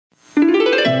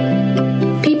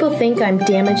People think I'm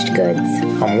damaged goods.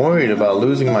 I'm worried about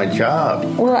losing my job.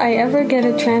 Will I ever get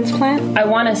a transplant? I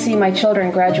want to see my children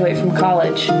graduate from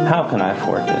college. How can I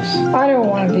afford this? I don't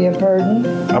want to be a burden.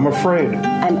 I'm afraid.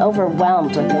 I'm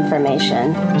overwhelmed with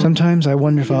information. Sometimes I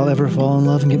wonder if I'll ever fall in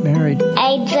love and get married.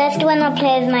 I just want to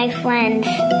play with my friends.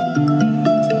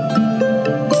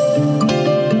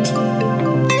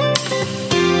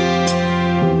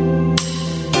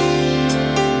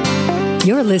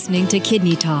 You're listening to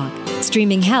Kidney Talk,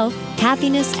 streaming health,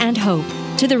 happiness, and hope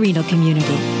to the renal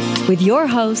community. With your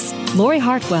hosts, Lori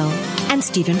Hartwell and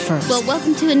Stephen First. Well,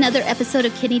 welcome to another episode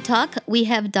of Kidney Talk. We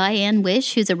have Diane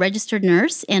Wish, who's a registered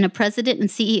nurse and a president and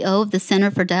CEO of the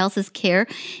Center for Dialysis Care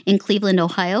in Cleveland,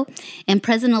 Ohio, and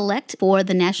president-elect for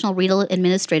the National Renal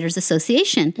Administrators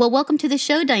Association. Well, welcome to the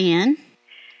show, Diane.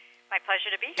 My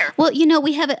pleasure to be here. Well, you know,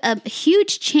 we have a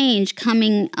huge change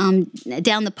coming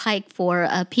down the pike for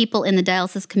people in the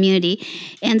dialysis community,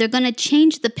 and they're going to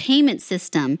change the payment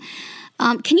system.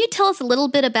 Can you tell us a little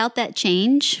bit about that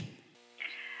change?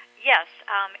 Yes.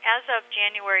 As of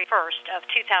January 1st of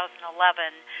 2011,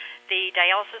 the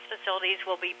dialysis facilities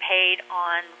will be paid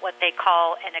on what they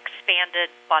call an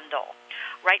expanded bundle.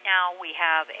 Right now, we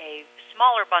have a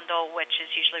smaller bundle, which is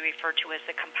usually referred to as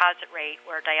the composite rate,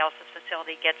 where a dialysis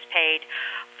facility gets paid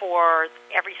for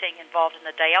everything involved in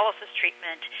the dialysis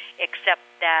treatment, except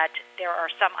that there are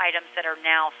some items that are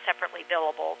now separately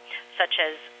billable, such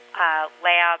as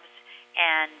labs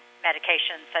and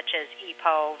medications such as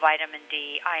EPO, vitamin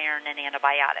D, iron, and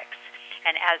antibiotics.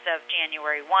 And as of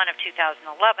January 1 of 2011,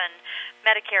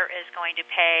 Medicare is going to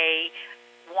pay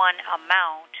one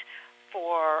amount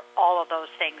for all of those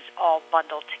things all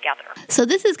bundled together. So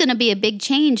this is going to be a big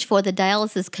change for the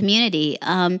dialysis community.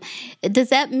 Does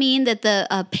that mean that the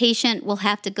patient will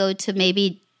have to go to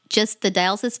maybe just the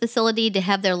dialysis facility to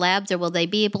have their labs, or will they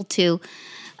be able to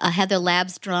have their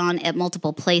labs drawn at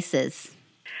multiple places?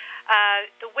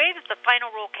 The way that the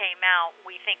final rule came out,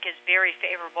 we think is very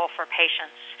favorable for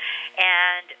patients.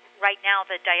 And right now,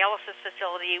 the dialysis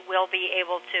facility will be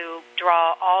able to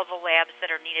draw all the labs that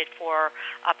are needed for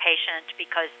a patient,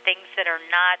 because things that are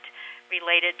not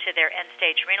related to their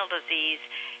end-stage renal disease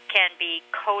can be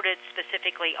coded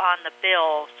specifically on the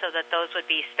bill so that those would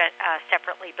be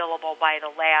separately billable by the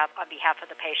lab on behalf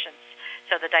of the patients.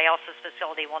 So the dialysis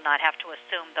facility will not have to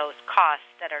assume those costs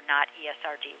that are not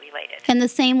ESRD related. And the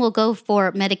same will go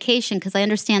for medication, because I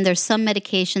understand there's some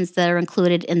medications that are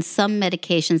included and some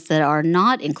medications that are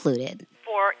not included.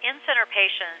 For in-center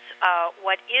patients,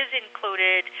 what is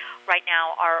included right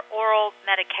now are oral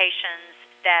medications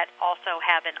that also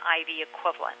have an IV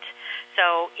equivalent.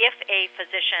 So if a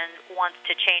physician wants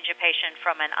to change a patient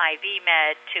from an IV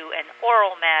med to an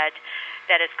oral med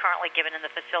that is currently given in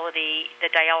the facility, the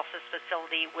dialysis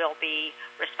facility will be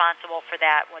responsible for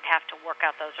that, would have to work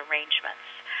out those arrangements.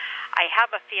 I have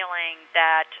a feeling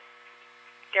that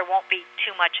there won't be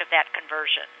too much of that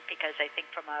conversion, because I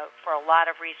think for a lot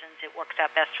of reasons it works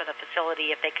out best for the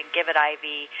facility. If they can give it IV,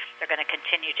 they're going to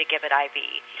continue to give it IV.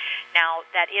 Now,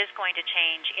 that is going to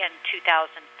change in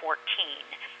 2014,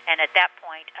 and at that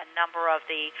point, a number of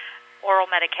the oral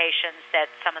medications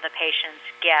that some of the patients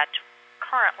get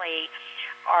currently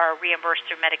are reimbursed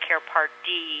through Medicare Part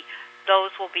D. Those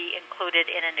will be included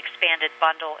in an expanded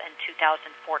bundle in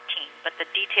 2014, but the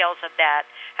details of that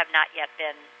have not yet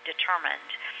been determined.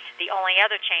 The only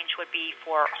other change would be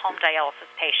for home dialysis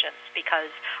patients,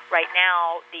 because right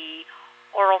now the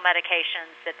oral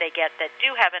medications that they get that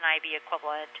do have an IV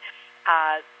equivalent,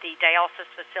 the dialysis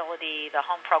facility, the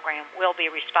home program, will be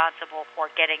responsible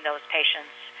for getting those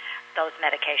patients those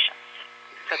medications.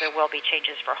 So there will be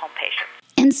changes for home patients.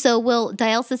 And so will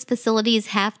dialysis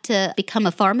facilities have to become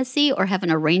a pharmacy or have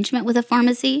an arrangement with a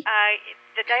pharmacy?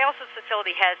 The dialysis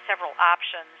facility has several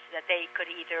options, that they could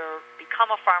either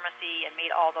become a pharmacy and meet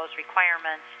all those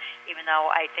requirements, even though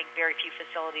I think very few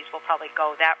facilities will probably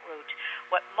go that route.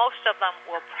 What most of them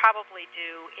will probably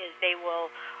do is they will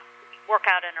work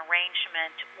out an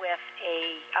arrangement with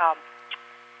a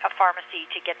pharmacy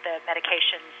to get the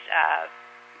medications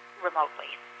remotely.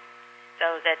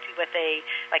 So that with a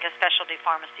specialty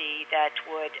pharmacy that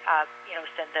would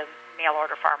send the mail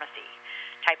order pharmacy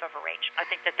type of arrangement. I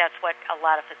think that that's what a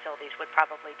lot of facilities would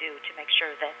probably do to make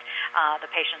sure that the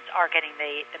patients are getting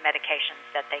the medications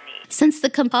that they need. Since the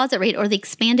composite rate or the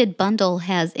expanded bundle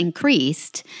has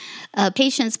increased,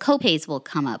 patients' copays will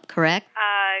come up, correct?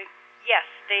 Yes.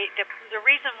 The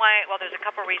reason why, well, there's a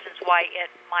couple of reasons why it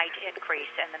might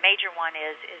increase, and the major one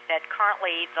is that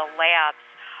currently the labs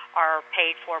are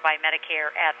paid for by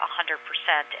Medicare at 100%,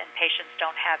 and patients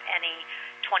don't have any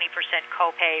 20%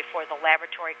 copay for the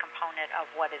laboratory component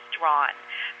of what is drawn.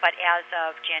 But as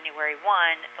of January 1,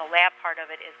 the lab part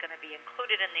of it is going to be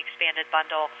included in the expanded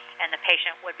bundle, and the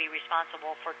patient would be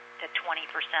responsible for the 20%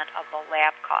 of the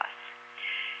lab costs.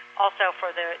 Also,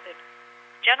 for the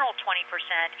general 20%,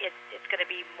 it's going to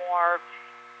be more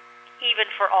even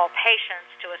for all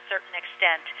patients to a certain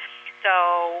extent.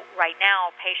 So right now,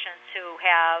 patients who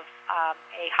have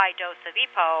a high dose of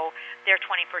EPO, their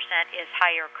 20% is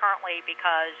higher currently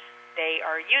because they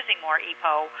are using more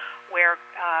EPO, where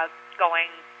going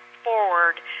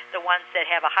forward, the ones that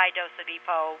have a high dose of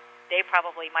EPO, they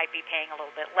probably might be paying a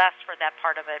little bit less for that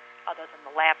part of it other than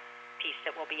the lab piece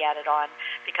that will be added on,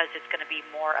 because it's going to be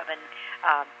more of an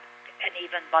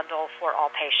even bundle for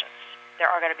all patients. There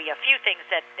are going to be a few things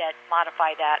that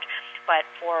modify that, but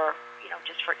for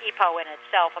just for EPO in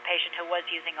itself, a patient who was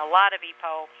using a lot of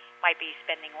EPO might be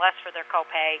spending less for their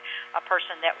copay. A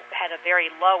person that had a very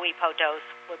low EPO dose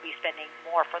would be spending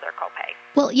more for their copay.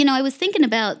 Well, I was thinking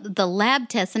about the lab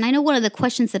tests, and I know one of the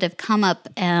questions that have come up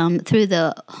through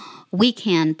the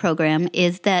WeCan program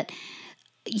is that,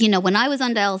 when I was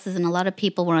on dialysis and a lot of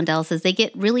people were on dialysis, they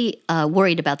get really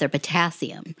worried about their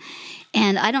potassium.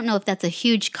 And I don't know if that's a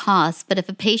huge cost, but if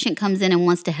a patient comes in and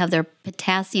wants to have their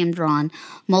potassium drawn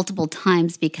multiple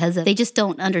times because they just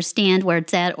don't understand where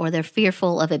it's at or they're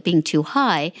fearful of it being too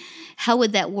high, how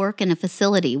would that work in a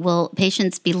facility? Will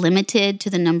patients be limited to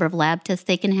the number of lab tests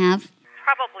they can have?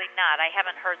 Probably not. I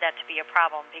haven't heard that to be a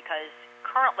problem because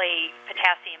currently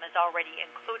potassium is already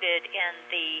included in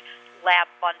the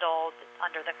lab bundle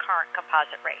under the current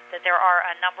composite rate. That there are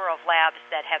a number of labs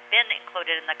that have been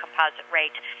included in the composite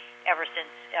rate ever since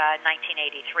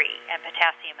 1983, and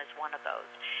potassium is one of those.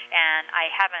 And I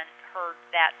haven't heard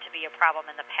that to be a problem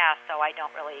in the past, so I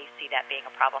don't really see that being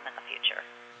a problem in the future.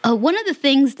 One of the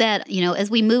things that,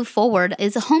 as we move forward,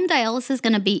 is home dialysis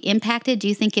going to be impacted? Do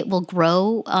you think it will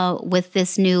grow with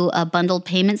this new bundled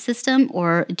payment system,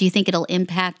 or do you think it'll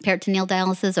impact peritoneal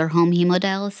dialysis or home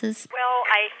hemodialysis? Well,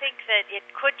 I think that it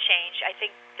could change. I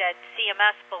think that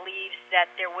CMS believes that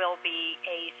there will be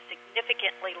a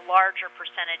significantly larger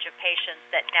percentage of patients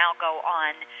that now go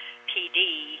on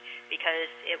PD because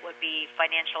it would be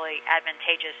financially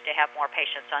advantageous to have more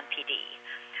patients on PD.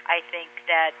 I think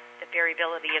that the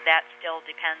variability of that still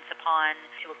depends upon,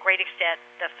 to a great extent,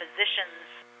 the physician's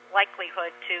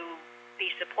likelihood to be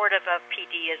supportive of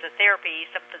PD as a therapy.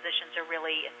 Some physicians are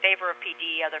really in favor of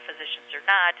PD, other physicians are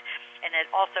not. And it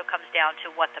also comes down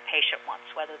to what the patient wants,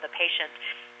 whether the patient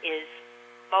is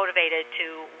motivated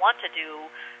to want to do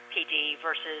PD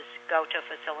versus go to a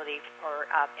facility or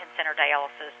in-center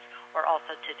dialysis, or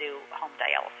also to do home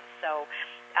dialysis. So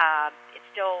it's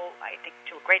still, I think,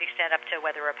 to a great extent up to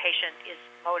whether a patient is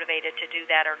motivated to do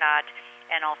that or not,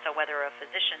 and also whether a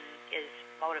physician is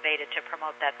motivated to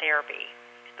promote that therapy.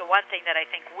 The one thing that I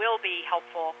think will be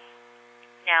helpful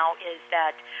now is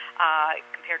that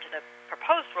compared to the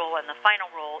proposed rule and the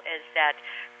final rule is that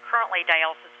currently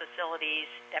dialysis facilities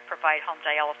that provide home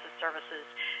dialysis services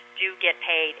do get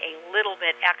paid a little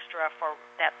bit extra for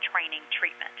that training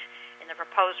treatment. In the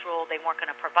proposed rule, they weren't going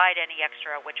to provide any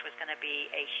extra, which was going to be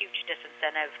a huge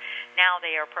disincentive. Now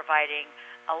they are providing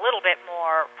a little bit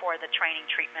more for the training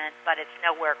treatment, but it's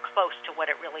nowhere close to what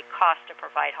it really costs to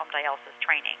provide home dialysis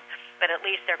training. But at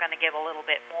least they're going to give a little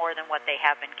bit more than what they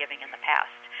have been giving in the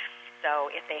past. So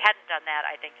if they hadn't done that,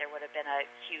 I think there would have been a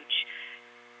huge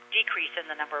decrease in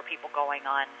the number of people going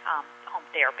on home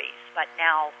therapies. But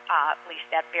now at least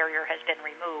that barrier has been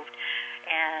removed.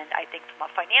 And I think from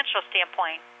a financial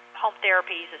standpoint, home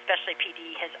therapies, especially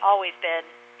PD, has always been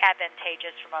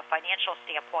advantageous from a financial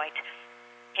standpoint.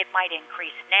 It might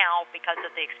increase now because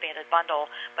of the expanded bundle,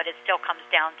 but it still comes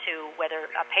down to whether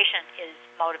a patient is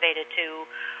motivated to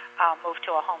move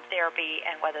to a home therapy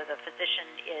and whether the physician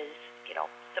is,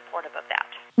 supportive of that.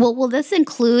 Well, will this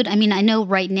include, I know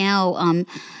right now,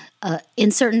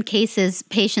 in certain cases,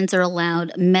 patients are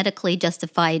allowed medically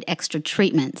justified extra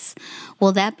treatments.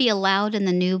 Will that be allowed in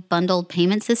the new bundled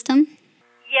payment system?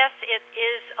 Yes, it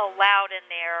is allowed in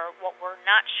there. What we're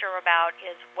not sure about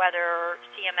is whether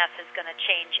CMS is going to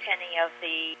change any of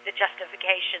the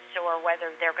justifications or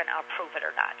whether they're going to approve it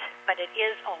or not. But it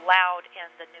is allowed in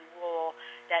the new rule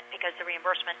that because the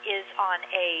reimbursement is on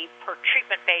a per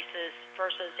treatment basis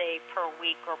versus a per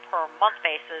week or per month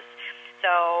basis.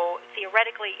 So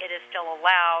theoretically, it is still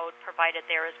allowed, provided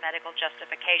there is medical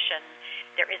justification.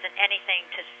 There isn't anything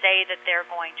to say that they're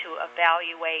going to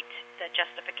evaluate the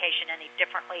justification any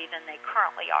differently than they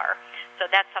currently are. So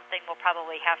that's something we'll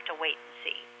probably have to wait and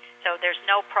see. So there's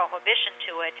no prohibition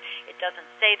to it. It doesn't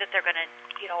say that they're going to,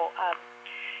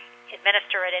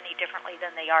 administer it any differently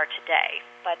than they are today.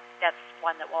 But that's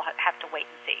one that we'll have to wait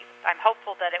and see. I'm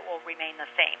hopeful that it will remain the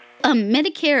same.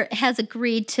 Medicare has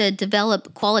agreed to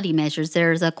develop quality measures.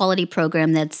 There's a quality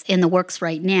program that's in the works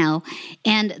right now,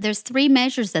 and there's 3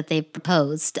 measures that they've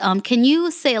proposed. Can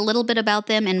you say a little bit about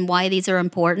them and why these are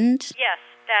important? Yes,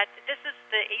 that this is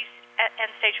the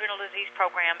End-Stage Renal Disease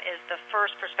Program is the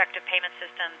first prospective payment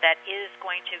system that is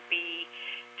going to be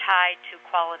tied to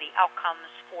quality outcomes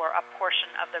for a portion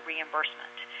of the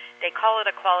reimbursement. They call it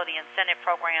a quality incentive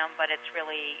program, but it's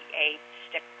really a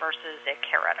stick versus a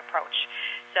carrot approach.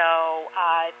 So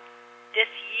this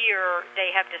year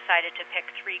they have decided to pick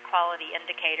 3 quality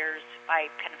indicators by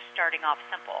kind of starting off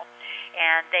simple.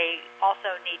 And they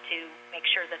also need to make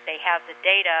sure that they have the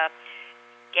data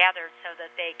gathered so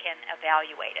that they can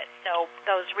evaluate it. So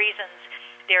those reasons,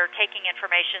 they're taking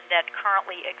information that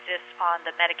currently exists on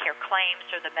the Medicare claims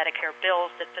or the Medicare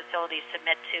bills that facilities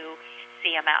submit to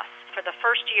CMS. For the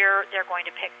first year, they're going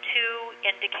to pick 2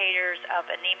 indicators of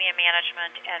anemia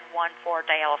management and 1 for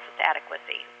dialysis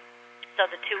adequacy.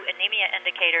 So the 2 anemia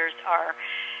indicators are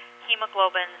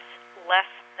hemoglobins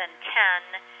less than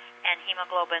 10 and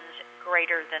hemoglobins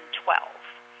greater than 12.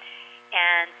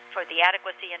 And for the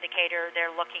adequacy indicator,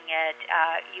 they're looking at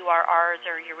URRs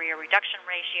or urea reduction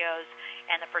ratios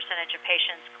and the percentage of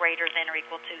patients greater than or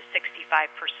equal to 65%.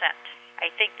 I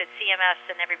think that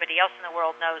CMS and everybody else in the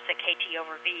world knows that KT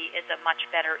over V is a much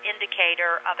better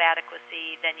indicator of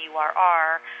adequacy than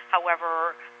URR.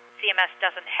 However, CMS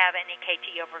doesn't have any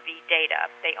KT over V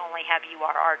data. They only have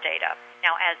URR data.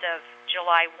 Now, as of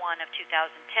July 1 of 2010,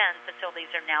 facilities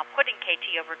are now putting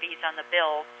KT over Vs on the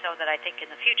bill, so that I think in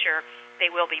the future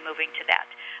they will be moving to that.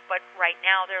 But right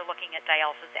now they're looking at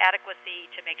dialysis adequacy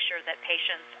to make sure that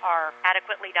patients are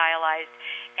adequately dialyzed,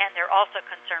 and they're also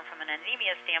concerned from an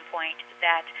anemia standpoint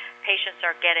that patients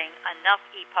are getting enough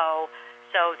EPO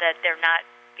so that they're not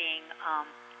being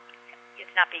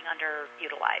it's not being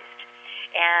underutilized.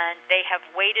 And they have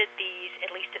weighted these,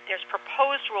 at least if there's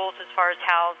proposed rules as far as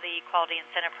how the quality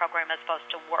incentive program is supposed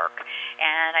to work.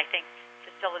 And I think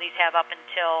facilities have up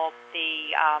until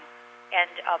the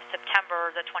end of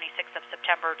September, the 26th of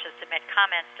September, to submit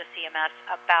comments to CMS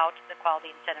about the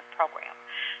quality incentive program.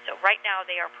 So right now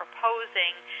they are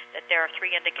proposing that there are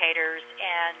 3 indicators,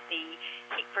 and the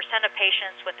percent of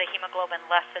patients with a hemoglobin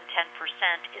less than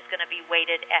 10% is going to be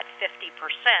weighted at 50%.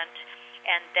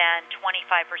 And then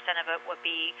 25% of it would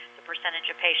be the percentage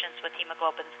of patients with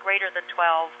hemoglobins greater than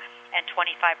 12, and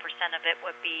 25% of it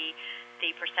would be the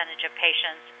percentage of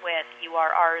patients with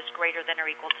URRs greater than or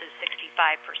equal to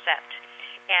 65%.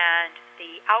 And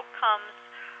the outcomes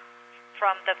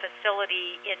from the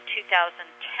facility in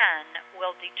 2010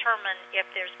 will determine if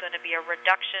there's going to be a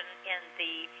reduction in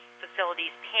the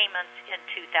facility's payments in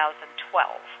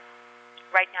 2012.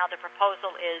 Right now the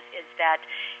proposal is that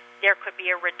there could be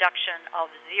a reduction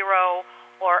of 0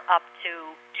 or up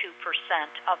to 2%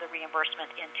 of the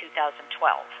reimbursement in 2012.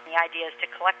 The idea is to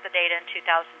collect the data in 2010,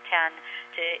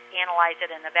 to analyze it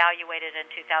and evaluate it in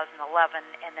 2011,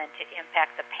 and then to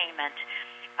impact the payment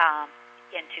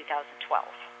in 2012.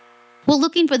 Well,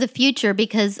 looking for the future,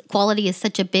 because quality is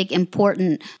such a big,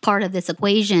 important part of this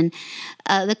equation,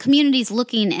 the community's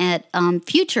looking at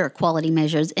future quality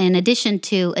measures in addition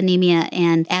to anemia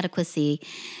and adequacy.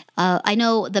 I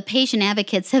know the patient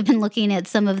advocates have been looking at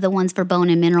some of the ones for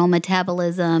bone and mineral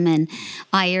metabolism and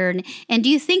iron. And do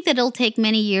you think that it'll take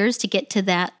many years to get to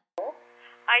that?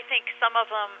 I think some of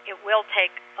them, it will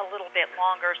take a little bit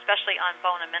longer, especially on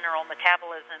bone and mineral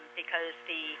metabolism, because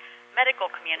the medical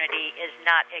community is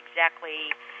not exactly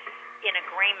in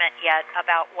agreement yet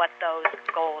about what those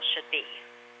goals should be.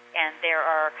 And there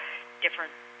are different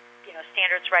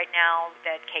standards right now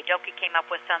that KDOQI came up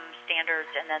with some standards,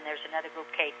 and then there's another group,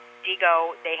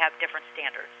 KDIGO, they have different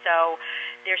standards. So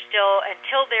there's still,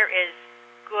 until there is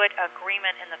good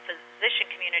agreement in the physician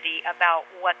community about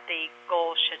what the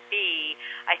goals should be,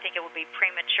 I think it would be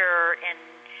premature and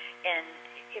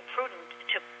imprudent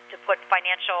to put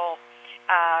financial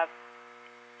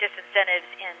disincentives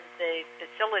in the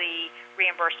facility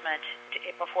reimbursement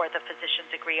before the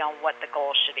physicians agree on what the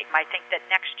goals should be. I think that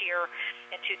next year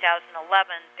in 2011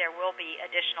 there will be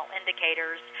additional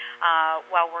indicators.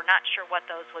 While we're not sure what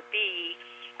those would be,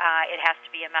 it has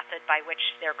to be a method by which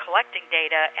they're collecting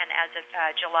data, and as of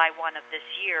July 1 of this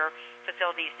year,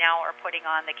 facilities now are putting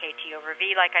on the KT over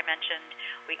V, like I mentioned.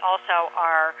 We also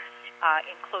are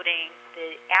including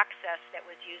the access that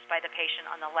was used by the patient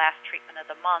on the last treatment of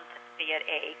the month, be it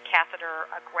a catheter,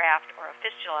 a graft, or a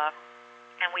fistula.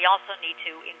 And we also need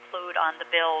to include on the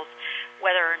bills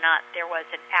whether or not there was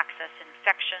an access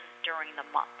infection during the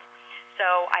month.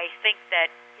 So I think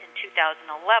that in 2011,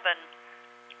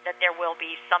 that there will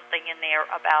be something in there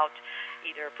about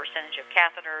either percentage of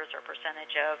catheters or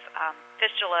percentage of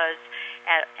fistulas,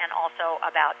 and also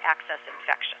about access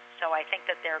infection. So I think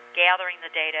that they're gathering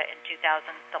the data in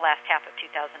the last half of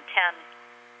 2010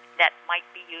 that might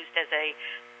be used as a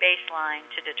baseline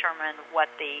to determine what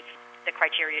the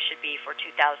criteria should be for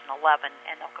 2011,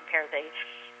 and they'll compare the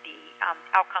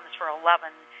outcomes for 11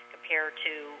 compared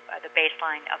to the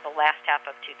baseline of the last half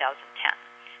of 2010.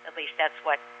 At least that's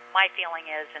what my feeling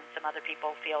is, and some other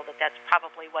people feel that that's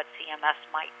probably what CMS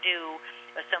might do,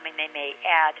 assuming they may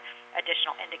add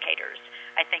additional indicators.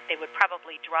 I think they would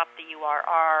probably drop the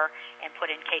URR and put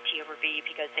in KT over V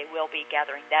because they will be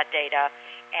gathering that data,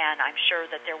 and I'm sure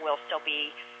that there will still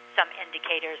be some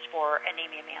indicators for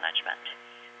anemia management.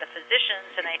 The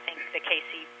physicians, and I think the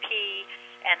KCP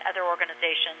and other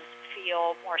organizations,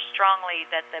 feel more strongly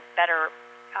that the better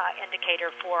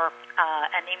indicator for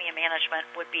anemia management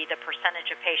would be the percentage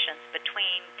of patients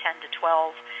between 10 to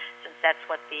 12, since that's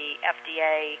what the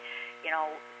FDA,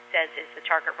 says is the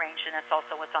target range, and that's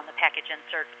also what's on the package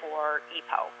insert for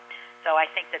EPO. So I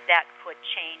think that could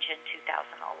change in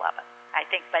 2011. I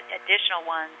think, but additional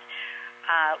ones,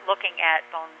 looking at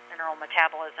bone mineral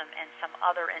metabolism and some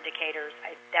other indicators,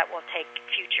 that will take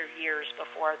future years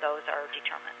before those are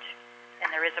determined.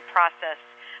 And there is a process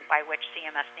by which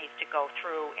CMS needs to go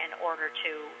through in order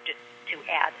to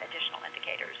add additional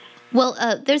indicators. Well,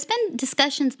 there's been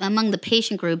discussions among the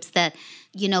patient groups that,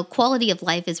 quality of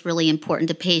life is really important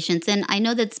to patients. And I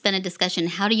know that's been a discussion,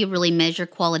 how do you really measure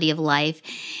quality of life?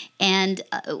 And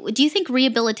do you think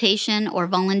rehabilitation or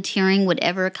volunteering would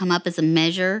ever come up as a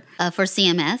measure for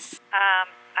CMS?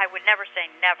 I would never say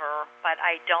never, but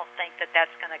I don't think that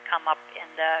that's going to come up in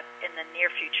the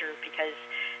near future because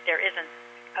there isn't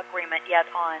agreement yet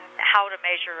on how to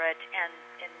measure it and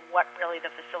what really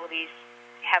the facilities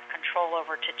have control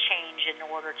over to change in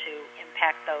order to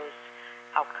impact those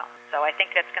outcomes. So I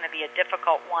think that's going to be a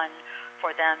difficult one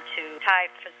for them to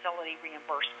tie facility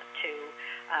reimbursement to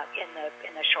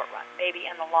in the short run. Maybe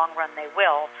in the long run they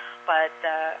will, but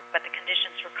the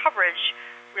conditions for coverage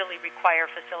really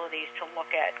require facilities to look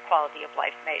at quality of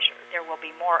life measure. There will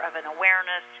be more of an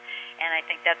awareness, and I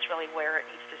think that's really where it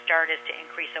needs to start, is to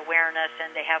increase awareness,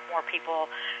 and they have more people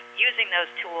using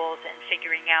those tools and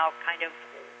figuring out kind of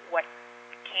what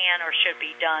can or should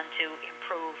be done to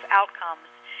improve outcomes.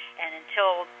 And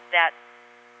until that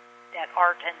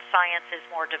art and science is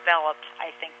more developed,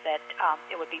 I think that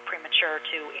it would be premature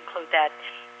to include that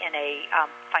in a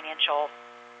financial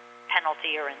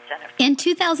penalty or incentive. In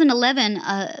 2011,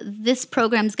 this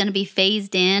program is going to be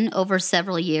phased in over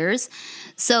several years.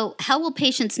 So how will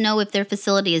patients know if their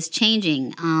facility is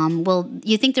changing? Will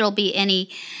you think there will be any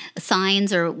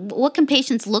signs, or what can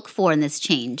patients look for in this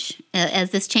change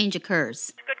as this change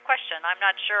occurs? It's a good question. I'm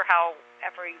not sure how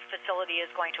every facility is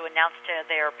going to announce to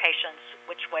their patients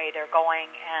which way they're going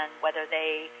and whether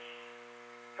they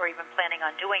are even planning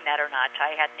on doing that or not.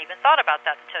 I hadn't even thought about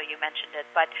that until you mentioned it.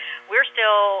 But we're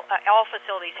still, all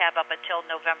facilities have up until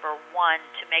November 1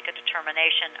 to make a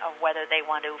determination of whether they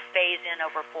want to phase in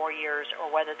over 4 years or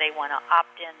whether they want to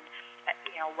opt in,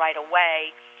 right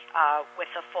away with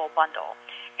the full bundle.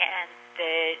 And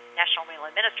the National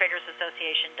Renal Administrators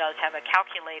Association does have a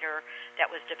calculator that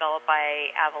was developed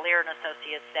by Avalier and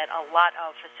Associates that a lot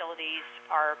of facilities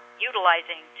are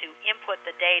utilizing to input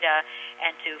the data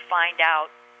and to find out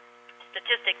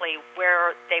statistically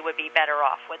where they would be better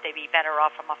off. Would they be better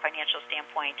off from a financial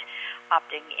standpoint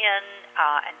opting in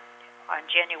and on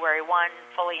January 1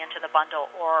 fully into the bundle,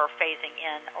 or phasing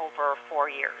in over 4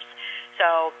 years?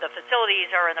 So the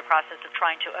facilities are in the process of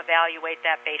trying to evaluate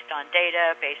that based on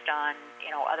data, based on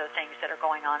other things that are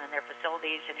going on in their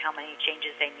facilities and how many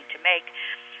changes they need to make.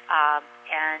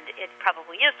 And it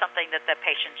probably is something that the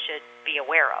patient should be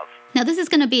aware of. Now, this is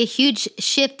going to be a huge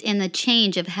shift in the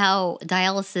change of how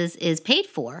dialysis is paid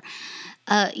for.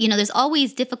 There's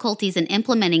always difficulties in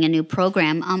implementing a new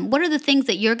program. What are the things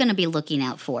that you're going to be looking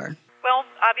out for? Well,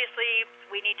 obviously,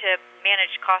 we need to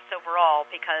manage costs overall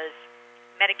because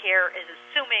Medicare is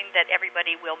assuming that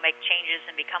everybody will make changes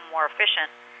and become more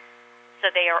efficient, so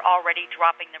they are already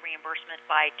dropping the reimbursement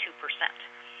by 2%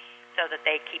 so that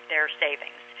they keep their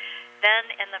savings. Then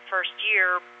in the first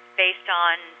year, based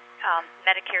on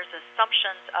Medicare's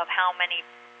assumptions of how many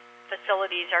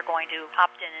facilities are going to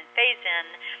opt in and phase in,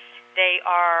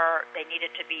 they need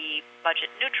it to be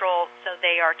budget neutral, so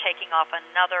they are taking off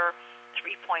another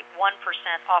 3.1%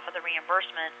 off of the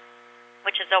reimbursement,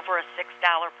 which is over a $6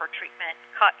 per treatment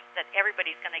cut that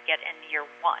everybody's going to get in year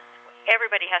one.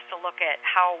 Everybody has to look at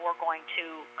how we're going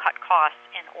to cut costs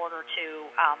in order to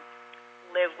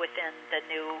live within the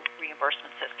new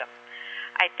reimbursement system.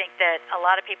 I think that a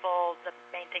lot of people, the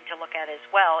main thing to look at as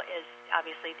well is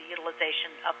obviously the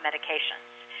utilization of medications.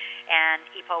 And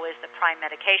EPO is the prime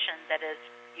medication that is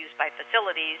used by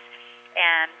facilities,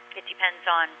 and it depends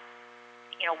on,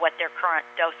 what their current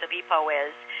dose of EPO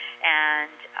is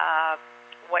and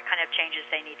what kind of changes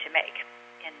they need to make.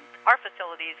 In our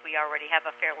facilities, we already have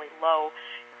a fairly low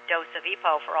dose of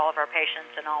EPO for all of our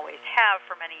patients and always have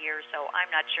for many years, so I'm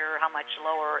not sure how much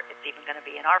lower it's even going to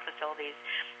be in our facilities,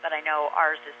 but I know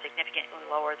ours is significantly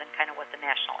lower than kind of what the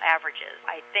national average is.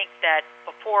 I think that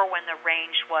before, when the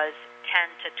range was 10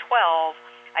 to 12,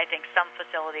 I think some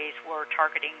facilities were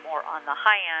targeting more on the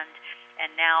high end,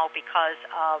 and now because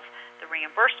of the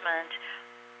reimbursement,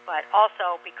 but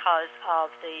also because of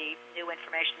the new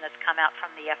information that's come out from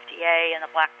the FDA and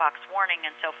the black box warning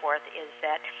and so forth, is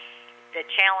that the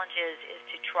challenge is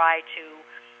to try to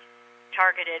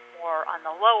target it more on the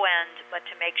low end, but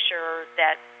to make sure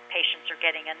that patients are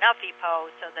getting enough EPO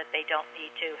so that they don't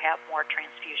need to have more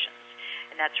transfusions.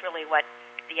 And that's really what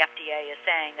the FDA is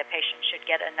saying, that patients should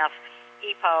get enough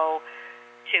EPO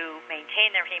to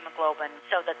maintain their hemoglobin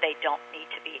so that they don't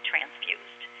need to be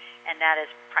transfused. And that is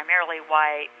primarily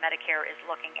why Medicare is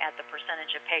looking at the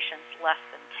percentage of patients less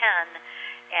than 10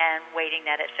 and weighting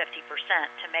that at 50%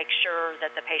 to make sure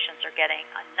that the patients are getting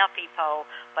enough EPO,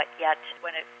 but yet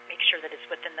make sure that it's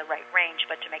within the right range,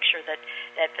 but to make sure that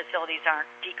facilities aren't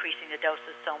decreasing the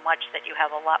doses so much that you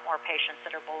have a lot more patients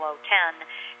that are below 10,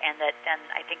 and that then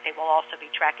I think they will also be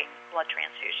tracking blood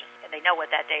transfusions. And they know what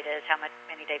that data is, how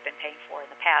many they've been paying for in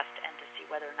the past, and to see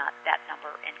whether or not that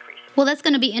number increases. Well, that's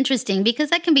going to be interesting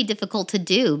because that can be difficult to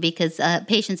do because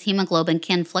patients' hemoglobin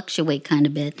can fluctuate kind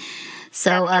of a bit.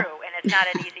 So, that's true. It's not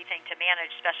an easy thing to manage,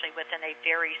 especially within a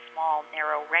very small,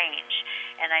 narrow range.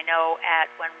 And I know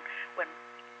when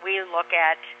we look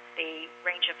at the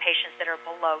range of patients that are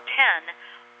below 10,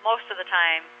 most of the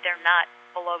time they're not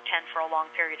below 10 for a long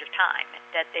period of time,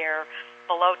 that they're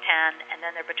below 10, and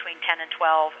then they're between 10 and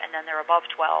 12, and then they're above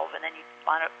 12, and then you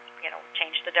want to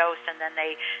change the dose, and then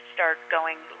they start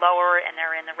going lower, and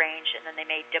they're in the range, and then they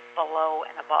may dip below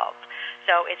and above.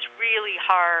 So it's really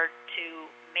hard to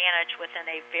manage within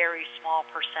a very small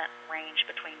percent range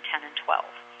between 10 and 12.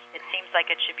 It seems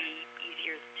like it should be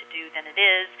easier to do than it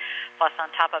is. Plus, on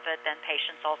top of it, then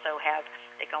patients also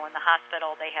they go in the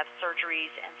hospital, they have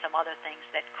surgeries and some other things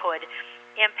that could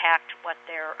impact what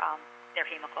their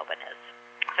hemoglobin is.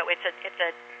 So it's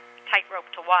a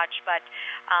tightrope to watch. But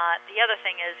the other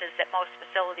thing is that most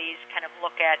facilities kind of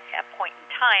look at a point in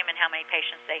time and how many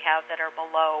patients they have that are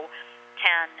below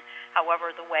 10.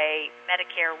 However, the way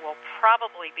Medicare will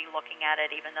probably be looking at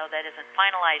it, even though that isn't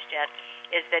finalized yet,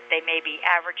 is that they may be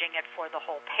averaging it for the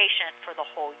whole patient for the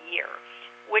whole year,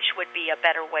 which would be a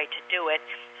better way to do it.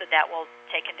 So that will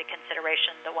take into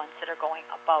consideration the ones that are going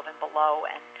above and below,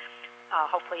 and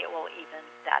hopefully it will even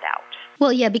that out.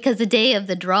 Well, yeah, because the day of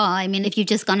the draw, I mean, if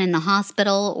you've just gone in the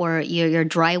hospital or your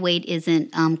dry weight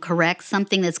isn't correct,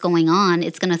 something that's going on,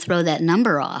 it's going to throw that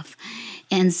number off.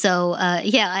 And so,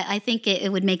 I think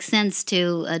it would make sense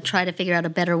to try to figure out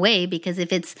a better way, because if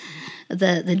it's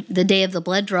the day of the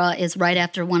blood draw is right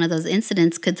after one of those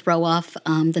incidents, could throw off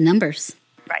the numbers.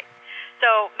 Right.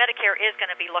 So Medicare is going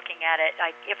to be looking at it.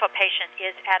 Like if a patient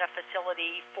is at a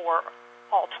facility for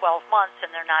all 12 months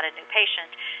and they're not a new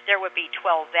patient, there would be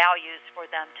 12 values for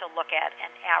them to look at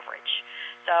and average.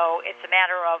 So it's a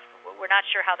matter of, we're not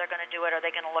sure how they're going to do it. Are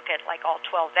they going to look at like all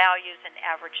 12 values and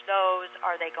average those?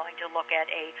 Are they going to look at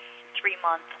a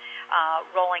 3-month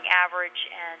rolling average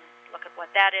and look at what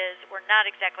that is? We're not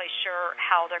exactly sure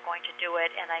how they're going to do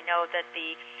it, and I know that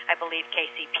I believe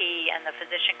KCP and the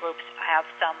physician groups have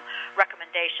some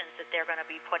recommendations that they're going to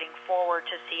be putting forward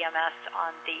to CMS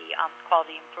on the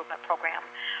quality improvement program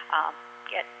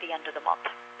at the end of the month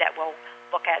that will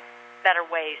look at better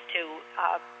ways to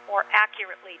more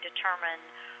accurately determine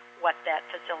what that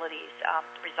facility's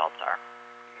results are.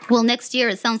 Well, next year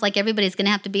it sounds like everybody's going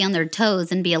to have to be on their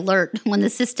toes and be alert when the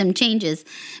system changes,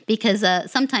 because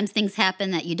sometimes things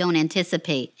happen that you don't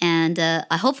anticipate. And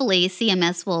hopefully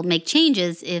CMS will make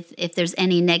changes if there's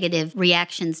any negative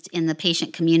reactions in the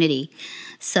patient community.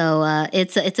 So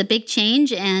it's a big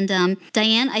change. And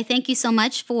Diane, I thank you so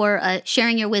much for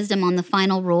sharing your wisdom on the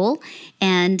final rule.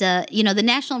 And, the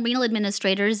National Renal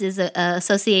Administrators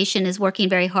Association is working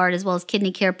very hard, as well as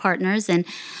Kidney Care Partners and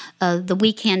the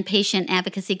We Can Patient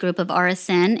Advocacy Group of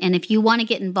RSN. And if you want to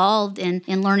get involved in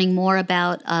learning more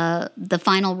about the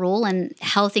final rule and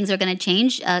how things are going to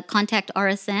change, contact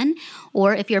RSN.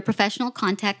 Or if you're a professional,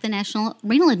 contact the National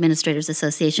Renal Administrators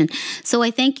Association. So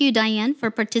I thank you, Diane,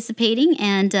 for participating.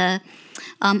 And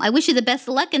I wish you the best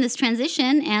of luck in this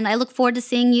transition. And I look forward to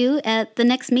seeing you at the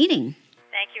next meeting.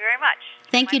 Thank you very much.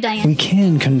 Thank you, Diane. We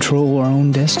can control our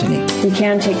own destiny. We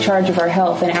can take charge of our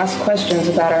health and ask questions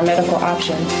about our medical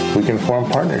options. We can form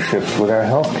partnerships with our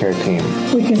healthcare team.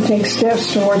 We can take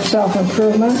steps towards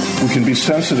self-improvement. We can be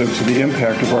sensitive to the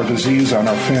impact of our disease on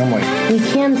our family. We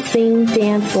can sing,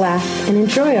 dance, laugh, and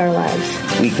enjoy our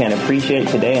lives. We can appreciate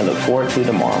today and look forward to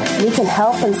tomorrow. We can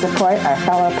help and support our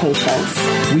fellow patients.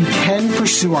 We can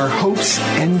pursue our hopes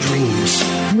and dreams.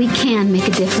 We can make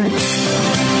a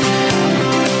difference.